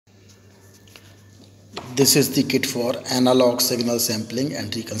This is the kit for analog signal sampling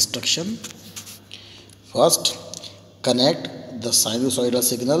and reconstruction. First, connect the sinusoidal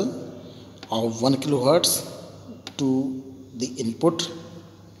signal of 1 kHz to the input.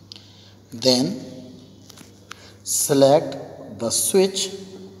 Then, select the switch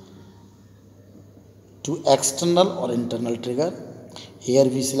to external or internal trigger. Here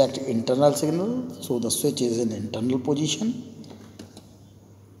we select internal signal, so the switch is in internal position.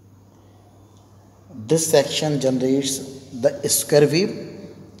 This section generates the square wave.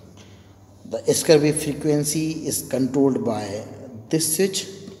 The square wave frequency is controlled by this switch.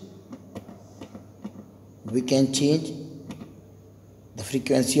 We can change the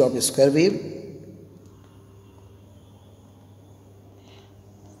frequency of a square wave.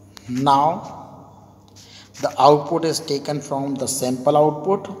 Now the output is taken from the sample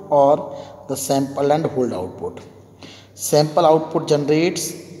output or the sample and hold output. Sample output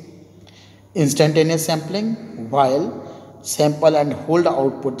generates instantaneous sampling, while sample and hold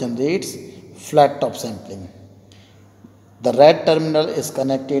output generates flat top sampling. The red terminal is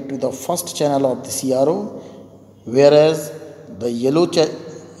connected to the first channel of the CRO, whereas the yellow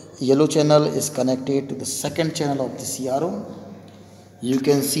channel is connected to the second channel of the CRO. You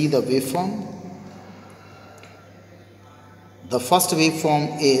can see the waveform. The first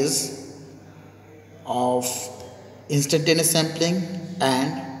waveform is of instantaneous sampling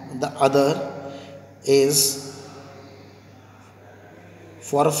and the other is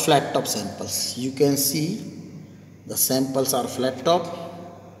for flat top samples. You can see the samples are flat top.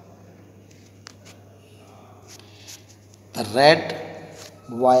 The red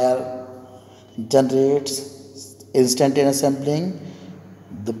wire generates instantaneous sampling.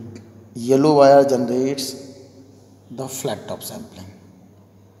 The yellow wire generates the flat top sampling.